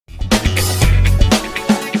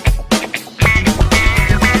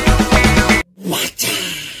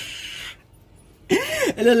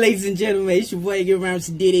Hello, ladies and gentlemen. It's your boy Get Around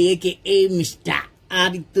today, aka Mr.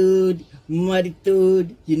 Attitude,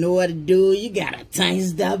 Moditude. You know what to do. You gotta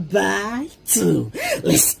times that by 2.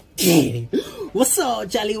 Let's get it. What's up,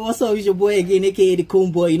 Charlie? What's up? It's your boy again, aka the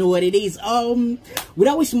Coon Boy. You know what it is.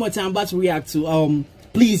 Without wasting more time, I'm about to react to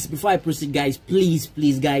please, before I proceed, guys, please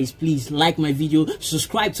like my video,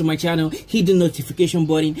 subscribe to my channel, hit the notification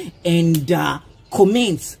button, and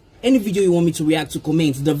comment. Any video you want me to react to,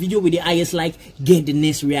 comment. The video with the highest like, get the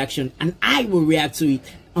next reaction, and I will react to it.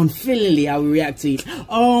 Unfailingly, I will react to it.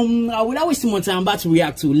 Without wasting more time, I'm about to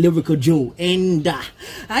react to Lyrical Joe, and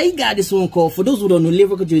I got this one called, for those who don't know,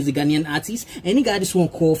 Lyrical Joe is a Ghanaian artist, and he got this one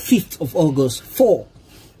called 5th of August 4.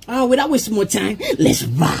 Without wasting more time, let's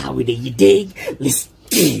ride with it. You dig? Let's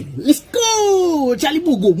get it. Let's go, Charlie.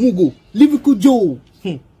 Mugo, Lyrical Joe.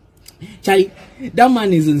 Charlie, that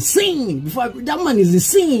man is insane. That man is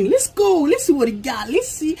insane. Let's go. Let's see what he got. Let's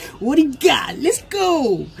see what he got. Let's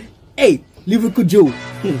go. Hey, Lyrical Joe.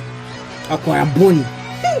 Acquire Bonnie.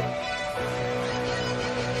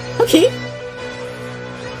 Okay.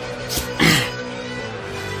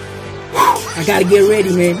 I gotta get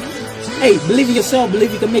ready, man. Hey, believe in yourself.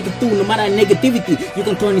 Believe you can make it through. No matter negativity, you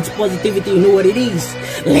can turn it to positivity. You know what it is.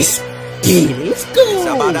 Let's get it. Let's go. It's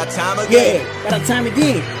about that time again. Yeah, about that time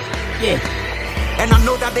again. Yeah. And I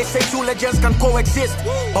know that they say two legends can coexist,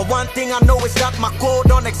 but one thing I know is that my code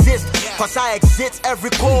don't exist. Cause I exist every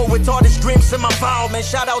core with all these dreams in my vow. Man,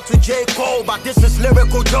 shout out to J. Cole, but this is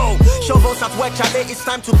Lyrical Joe. Shovels at work, Charlie, it's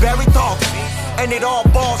time to bury talks. And it all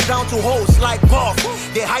boils down to hosts like golf.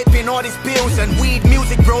 They hyping all these pills and weed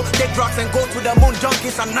music, bro. Take drugs and go to the moon.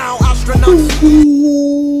 Junkies are now astronauts.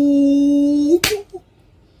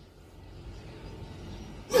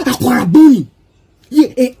 Aquaraboni.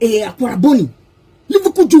 Yeah, Aquaraboni.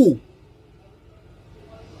 Lyrical Joe.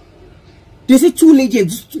 They say two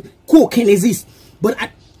legends can exist, but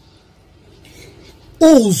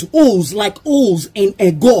O's like O's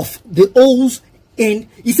and golf. The O's and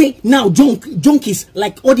you say now junkies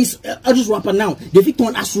like all these rappers now they fit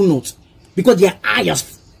on astronauts because they are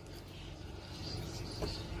highest.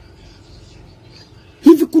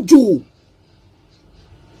 Lyrical Joe.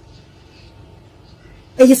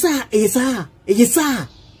 Yes sir.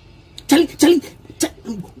 Charlie.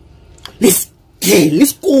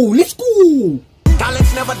 Let's go.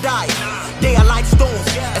 Talents never die, they are like stones.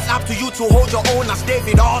 It's up to you to hold your own. As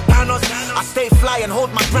David all Thanos, I stay fly and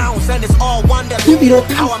hold my grounds, and it's all wonders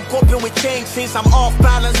how I'm coping with change since I'm off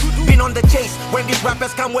balance. Been on the chase when these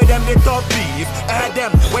rappers come with them, they talk beef. Add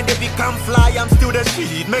them when they become fly, I'm still the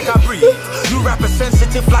shit. Make a breathe. You rappers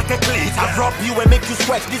sensitive like a cleat. I drop you and make you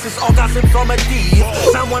sweat. This is orgasm from a thief.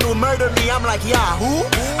 Someone who murdered me, I'm like, yeah, who?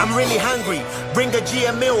 I'm really hungry. Bring a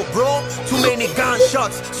GMO, bro. Too many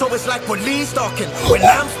gunshots, so it's like police talking. When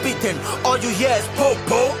I'm spitting, all you hear is po,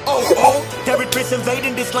 oh. Territories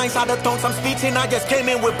invading, these lines are the tongues I'm speaking. I just came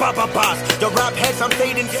in with Baba Bass. Your rap heads, I'm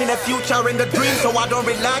fading, seen a future in the dream, so I don't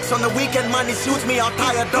relax. On the weekend, money suits me, I'll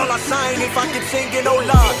tie a dollar sign if I keep singing, oh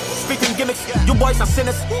Lord. Spitting gimmicks, you boys are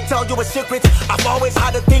sinners. Tell you a secret, I've always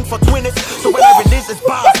had a thing for twinners. So when I release this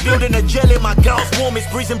bars, building a jelly, my girl's womb is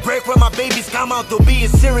breezing break when my babies come out to be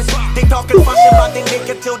serious. They talking fashion, but they make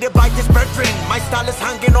it till they bite this brethren. My style is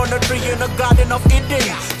hanging on a tree in a garden of Eden.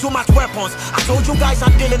 Too much weapons, I told you guys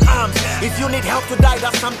I'm dealing arms. If you need help to die,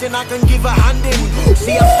 that's something I can give a hand in.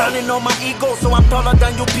 See, I'm standing on my ego, so I'm taller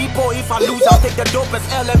than you people. If I lose, I'll take the dopest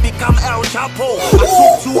L and become El Chapo. I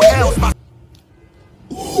took 2 L's, but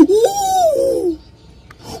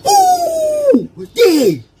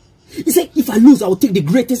yeah. He said, if I lose, I will take the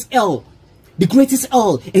greatest L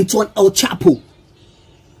and turn El Chapo.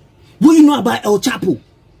 What do you know about El Chapo?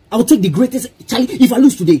 I will take the greatest, Charlie. If I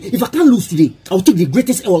lose today, if I can't lose today, I will take the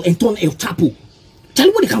greatest L and turn El Chapo.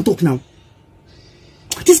 Charlie, what they can't talk now?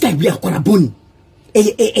 This guy be Aquaraboni.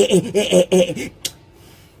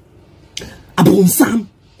 Abonsam.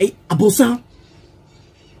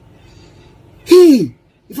 Hey,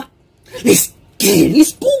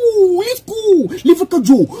 let's go. Lyrical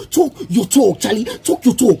Joe, talk your talk, Charlie. Talk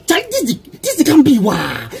your talk, Charlie. This can be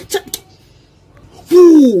wow.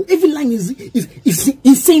 Ooh, every line is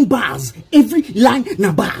insane bars. Every line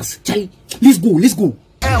na bars, Charlie. Let's go.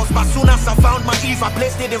 Else, but soon as I found my Eve, I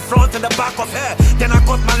placed it in front and the back of her. Then I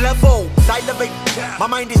got my level, elevate. My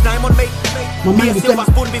mind is diamond made. My mind is silver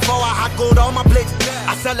spoon before I had gold on my plate.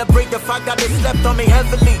 I celebrate the fact that they slept on me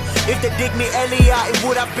heavily. If they dig me earlier, it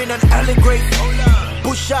would have been an early grave.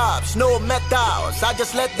 Push-ups, no metals, I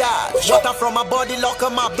just let that water from my body lock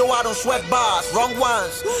them up, though I don't sweat bars. Wrong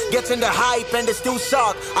ones, getting the hype and they still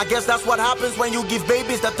suck. I guess that's what happens when you give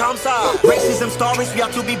babies the thumbs up. Racism stories, we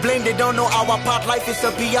are to be blamed, they don't know our part. Life is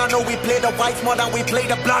a piano, we play the whites more than we play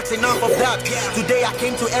the blacks. Enough of that, today I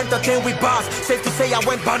came to entertain with bars. Safe to say I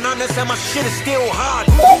went bananas and my shit is still hard.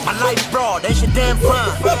 My life broad and she damn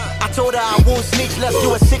fine. I told her I won't snitch, let's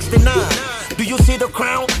do a 69. Do you see the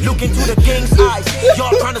crown? Look into the king's eyes.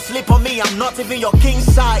 Y'all trying to sleep on me, I'm not even your king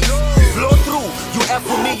size. Flow through, you F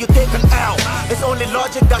with me, you take an L. It's only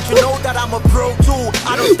logic that you know that I'm a pro too.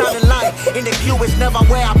 I don't stand in line, in the queue it's never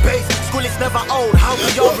where I base. School is never old, how do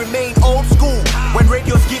y'all remain old school? When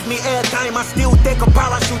radios give me airtime, I still take a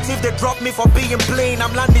parachute. If they drop me for being plain,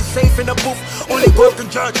 I'm landing safe in the booth. Only God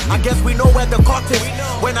can judge, I guess we know where the court is.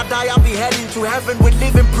 When I die, I'll be heading to heaven with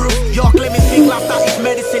living proof. Y'all claiming big laughter is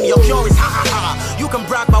medicine, your cure is ha ha ha. You can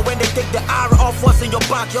brag, but when they take the R off what's in your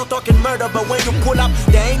back, you're talking murder, but when you pull up,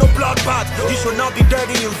 there ain't no blood bath. You should not be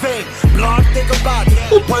dirty in vain. Blood, take a bath.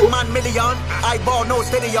 1 man million, eyeball, no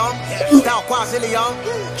stadium. Style quazillion,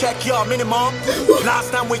 check your minimum.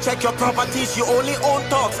 Last time we check your properties, you only own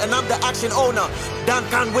talks, and I'm the action owner,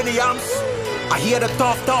 Duncan Williams. I hear the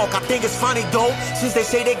tough talk, I think it's funny though. Since they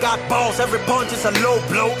say they got balls, every punch is a low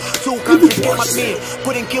blow. 2 countries came at me,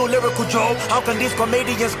 couldn't kill Lyrical Joe. How can these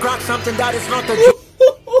comedians crack something that is not a joke?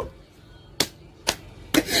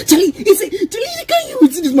 Charlie, can you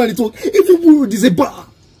see this man talk? Every word is a bar.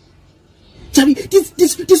 Charlie,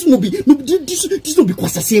 this no be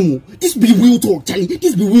kwasa same. This be real talk, Charlie.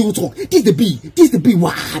 This be real talk. This the be.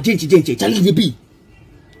 Wow, gente. Charlie, the be.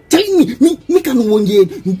 Charlie, me can one year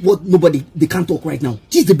what nobody they can't talk right now.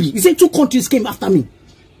 This the be. He said 2 countries came after me.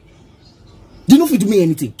 They don't do me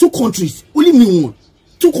anything. 2 countries, only me one.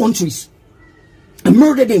 2 countries. I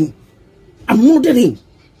murdered him.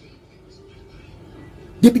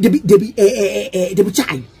 They be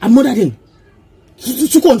child. I murdered him.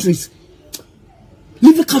 2 countries.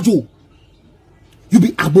 Lyrical Joe. You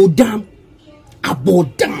be Abodam,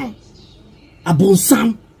 Abosam,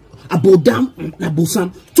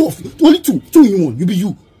 Abosam. 2 only 2 in 1. You be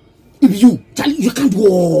you. It be you. Charlie, you can't do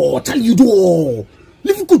all. Charlie, you do all.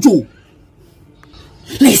 Lyrical Joe.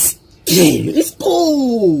 Let's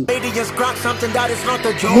go. Lady just crack something that is not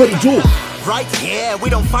a joke. What a joke. Right here, we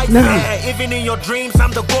don't fight fair. Even in your dreams,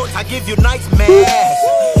 I'm the GOAT. I give you nightmares.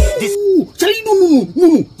 Charlie,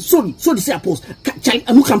 no. Sorry, say I pause. Charlie,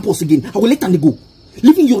 I can't pause again. I will let them go.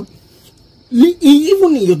 Even in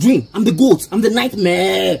your dream, I'm the GOAT. I'm the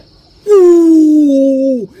nightmare.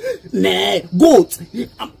 Ooh, nah, GOAT.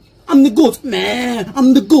 I'm the GOAT, man.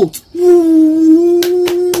 I'm the GOAT. Ooh.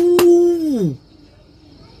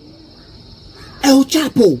 El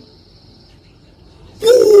Chapo.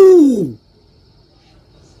 Ooh.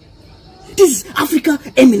 This is Africa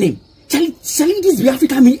Eminem. Charlie, this be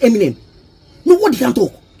Africa Eminem. Nobody can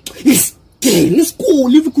talk. Let's go,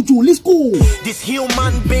 Lyrical Joe, let's go. This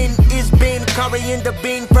human being is being carrying the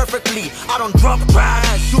bean perfectly. I don't drop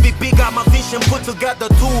trash. You be big on my vision, put together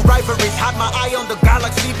 2 rivalries. Had my eye on the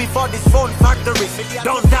galaxy before this phone factories.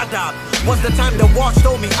 Don't dada. Was the time the watch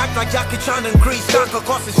told me act like Jackie Chan and Chris Tucker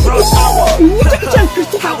cause it's rush hour.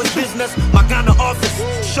 How is business? My Ghana office.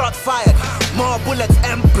 Shot fired. More bullets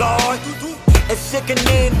employed. It's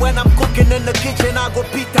sickening when I'm cooking in the kitchen. I go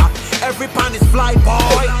pita. Every pan is fly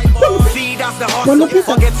boy. Feed us the hustle.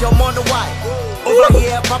 Forget your money why. Over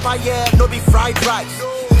here, Papa, yeah, no be fried rice.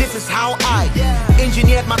 This is how I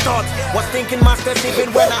engineered my thoughts. Was thinking masters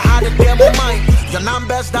even when I had a demo mind. Your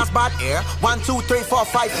numbers, that's bad air. 1, 2, 3, 4,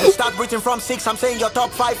 5. You start reaching from 6. I'm saying your top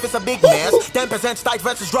 5 is a big mess. 10% tight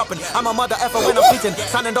versus dropping. I'm a mother effer when I'm speaking.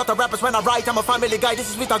 Son and daughter rappers when I write. I'm a family guy. This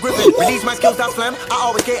is Vita Griffin. Release my skills, that's phlegm. I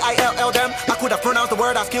always KILL them. I could have pronounced the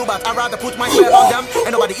word as kill, but I'd rather put my spell on them.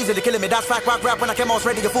 Ain't nobody easily killing me. That's fact. Rap when I came out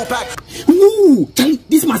ready, the full pack. Ooh, Charlie,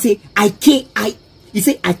 this man say he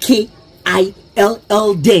say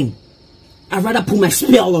KILL them. I'd rather put my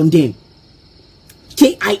spell on them.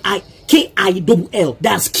 KILL.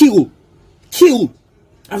 That's kill.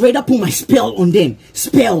 I'd rather put my spell on them.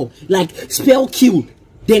 Spell, like spell kill.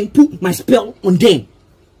 Then put my spell on them.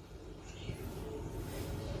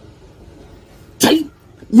 Charlie,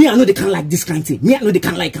 me I know they can't like this kind of thing. Me I know they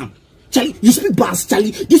can't like him. Charlie, you speak bars,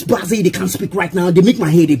 Charlie. This bars they can't speak right now. They make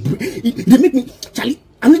my head. They make me. Charlie,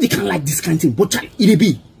 I know they can't like this kind of thing, but Charlie, it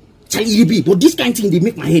be. Charlie, it be. But this kind of thing they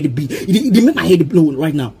make my head be. They make my head blow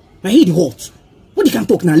right now. My head hot. What you can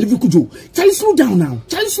talk now? Lyrical Joe. Charlie, slow down now.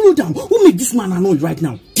 Charlie, slow down. Who make this man annoyed right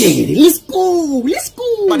now? Get it. Let's go. Let's go.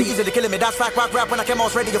 Money easy to killing me. That's fact. Rock rap when I came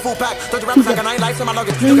out ready to full pack. Told you rappers like a 9 lives in my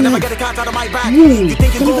luggage. You can never get a cat out of my back. You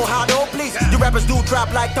think you go hard? Oh please. You rappers do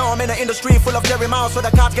trap like Tom in an industry full of Jerry Miles, so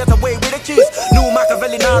the cats get away with the cheese. New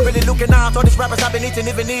Machiavelli now really looking out. All these rappers have been eating.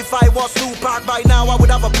 Even if I was Tupac by now, I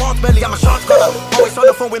would have a pork belly. I'm a short cutter. Always on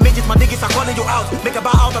the phone with midgets. My niggas are calling you out. Make a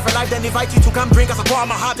bow out of a life, then invite you to come drink. As I pour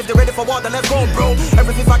my heart. If they're ready for war, then let's go, bro.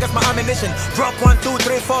 Everything I guess my ammunition. Drop 1, 2,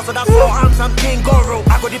 3, 4, so that's 4 arms. I'm King Goro.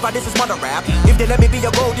 I go deeper, this is mother rap. If they let me be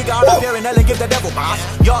a gold digger, I'll appear in hell and give the devil boss.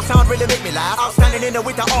 Your sound really make me laugh. Outstanding in the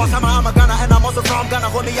winter, awesome. I'm a Ghana and I'm also from Ghana.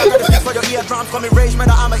 Homie, I got the speak for your eardrums. Call me rage, man,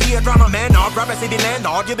 I'm a eardrummer, man. Not rap, city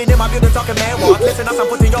landlord. You been in my building talking, man. What? Listen, as I'm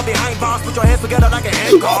putting your behind bars. Put your hands together like a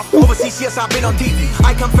handcuff. Overseas, yes, I've been on TV.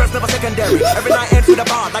 I come first, never secondary. Every night ends with a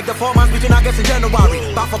bar. Like the 4 months between August and January.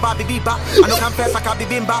 Back for Bobby Bebop. I know come fast, I can't be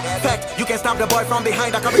bimba. Fact, you can stop the boy from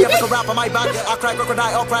behind. I can't be able to rap on my back. I cry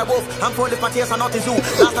crocodile, I'll cry wolf. I'm full if my tears are not in zoo.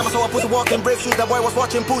 Last time I saw a pussy walk in brave shoes, the boy was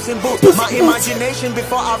watching Puss in Boots. My imagination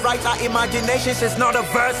before I write our imaginations. It's not a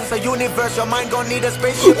verse, it's a universe. Your mind gon' need a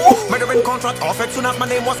spaceship. Murdering contract offered soon as my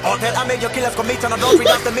name was altered. I made your killers commit an adultery.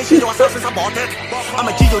 That's the mission, your assassins aborted. I'm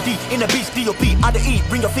a G.O.D. in a beast, D.O.P. I the E,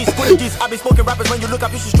 bring your feet, put this. I've been smoking rappers when you look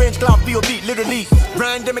up, you see strange cloud, B.O.B. literally.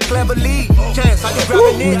 Branding me cleverly. Chance, I just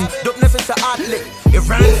grabbing it. Dopeness is an art lick. It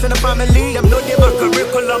rhymes in the family. Them know they my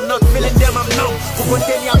curriculum, not feeling them, I'm numb. Who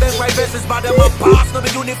continue best right verses by them up pass, no be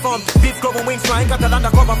uniform. Beef growing wings flying, got the land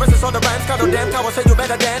cover verses all the rhymes. Got damn cow, say you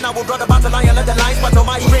better than. I would rather battle lion, let the lines battle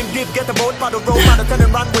my ring deep. Get the boat, paddle road, paddle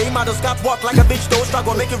turning runway. Model Scott walk like a bitch, don't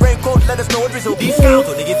struggle. Make it rain cold, let us know drizzle. Discount,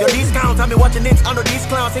 they give you discount. I've been watching it under these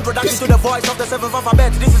clowns. Introduction to the voice of the 7th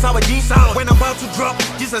alphabet. This is how a G sound. When I'm about to drop,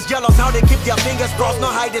 Jesus jealous how they keep their fingers crossed. No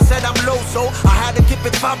hide, they said I'm low, so I had to keep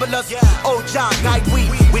it fabulous. Oh, Jah, guide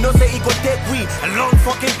we know say it go take we a long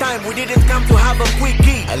fucking time. We didn't come to have a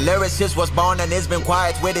quickie. A lyricist was born and it's been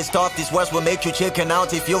quiet with his thought. These words will make you chicken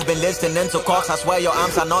out if you've been listening to Cox. I swear your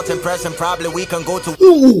arms are not impressed and probably we can go to.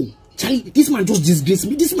 Oh, Charlie, this man just disgraced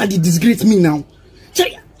me. This man did disgrace me now.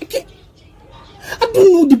 Charlie, I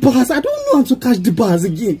don't know the bars. I don't know how to catch the bars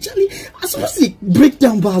again. Charlie, I'm supposed to break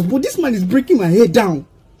down bars, but this man is breaking my head down.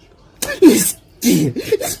 Let's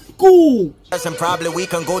go. And probably we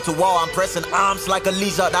can go to war. I'm pressing arms like a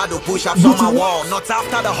lizard. I do push-ups on my wall. Not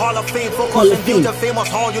after the Hall of Fame. Focus and view the famous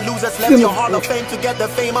hall. You losers left your Hall of Fame to get the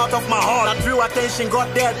fame out of my heart. I drew attention,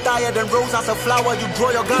 got dead, tired, and rose as a flower. You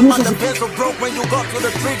draw your gun, but the pencil broke when you got to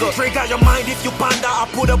the trigger. Trigger your mind if you panda.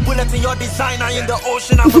 I put a bullet in your designer. In the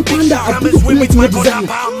ocean, I'm a big shark. Come and swim with my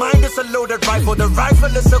gun. Our mind is a loaded rifle. The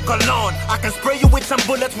rifle is a cologne. I can spray you with some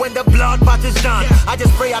bullets when the blood bath is done. I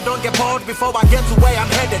just pray I don't get bored before I get to where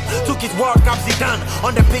I'm headed. Took his work, I'm done.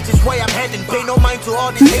 On the pitch is where I'm heading. Pay no mind to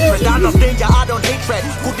all this hatred. I love danger, I don't hatred.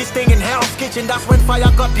 Cook this thing in Hell's Kitchen, that's when fire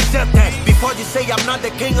got deserted. Before you say I'm not the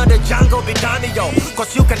king of the jungle, be done, yo.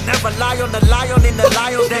 Cause you can never lie on the lion in the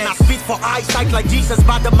lion's den. I speak for eyesight like Jesus,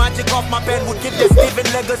 by the magic of my pen. Would keep the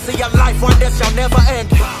Steven legacy alive, one day shall never end.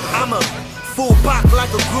 I'm a full pack like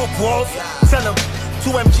a group wolf. Tell them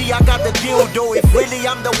 2MG, I got the dildo. If really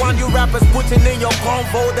I'm the one you rappers putting in your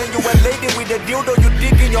convo, then you a lady with the dildo, you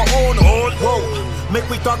dig in your own hole. Whoa. Make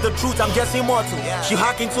we talk the truth, I'm just immortal. She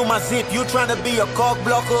hacking to my zip, you tryna be a cock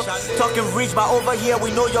blocker. Talking rich, but over here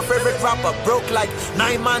we know your favorite rapper. Broke like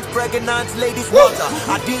 9 months pregnant, ladies water.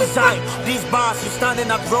 I design these bars, you standing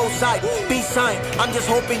at roadside. Peace sign, I'm just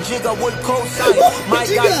hoping Jigga would co-sign. My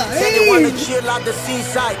guys say they wanna chill at the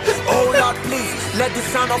seaside. Oh Lord, please, let the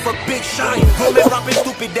sound of a big shine. Bro, me rapping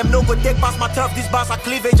stupid, them no go take past my turf. These bars are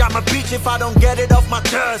cleavage, I'm a bitch if I don't get it off my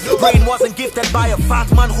turf. Brain wasn't gifted by a fat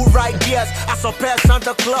man who ride gears. I saw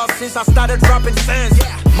Santa Claus since I started rapping sense.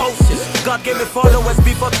 Moses, God gave me followers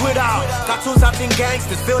before Twitter. Cartoons acting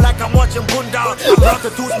gangsters, feel like I'm watching Bunda. I brought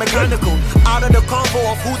the tools mechanical. Out of the convo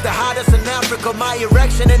of who's the hottest in Africa. My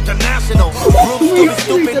erection international. Groups to be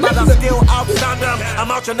stupid, but I'm still outstanding.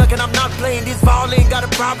 I'm out your neck and I'm not playing. This violin got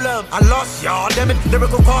a problem. I lost y'all, damn it.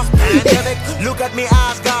 Lyrical cost pandemic. Look at me,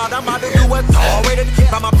 ask God, I'm about to do a tour with it.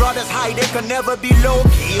 But my brothers high, they can never be low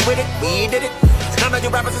key with it. We did it. None of you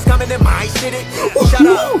rappers is coming in my city. Shut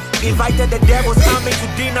up. Invited the devils coming to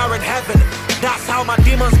dinner in heaven. That's how my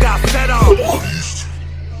demons got fed up.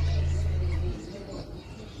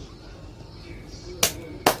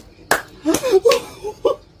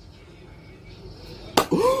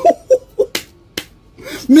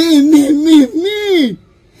 Me.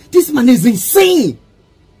 This man is insane.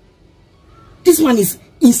 This man is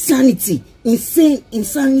insanity.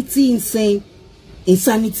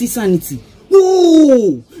 Insanity.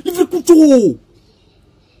 No! Lyrical Joe!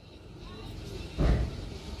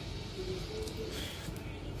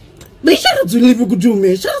 Man, shout out to Lyrical Joe,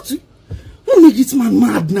 man. Shout out to... What make this man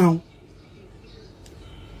mad now?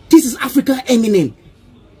 This is Africa Eminem.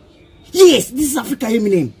 Yes, this is Africa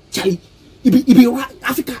Eminem. Charlie, it be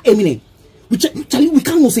Africa Eminem. Charlie, we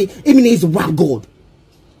can't say Eminem is a rap god.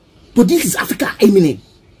 But this is Africa Eminem.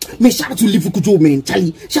 Man, shout out to Lyrical Joe, man.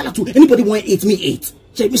 Charlie, shout out to anybody want to hate me, hate.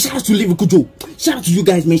 Shout out to Lyrical Joe. Shout out to you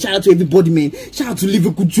guys, man. Shout out to everybody, man. Shout out to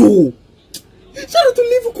Lyrical Joe. Shout out to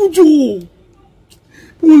Lyrical Joe.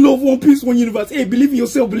 One love, one peace, one universe. Hey, believe in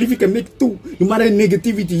yourself. Believe you can make it too. No matter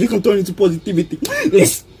negativity, you can turn into positivity.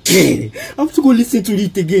 Let's get it. I'm to go listen to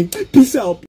it again. Peace out.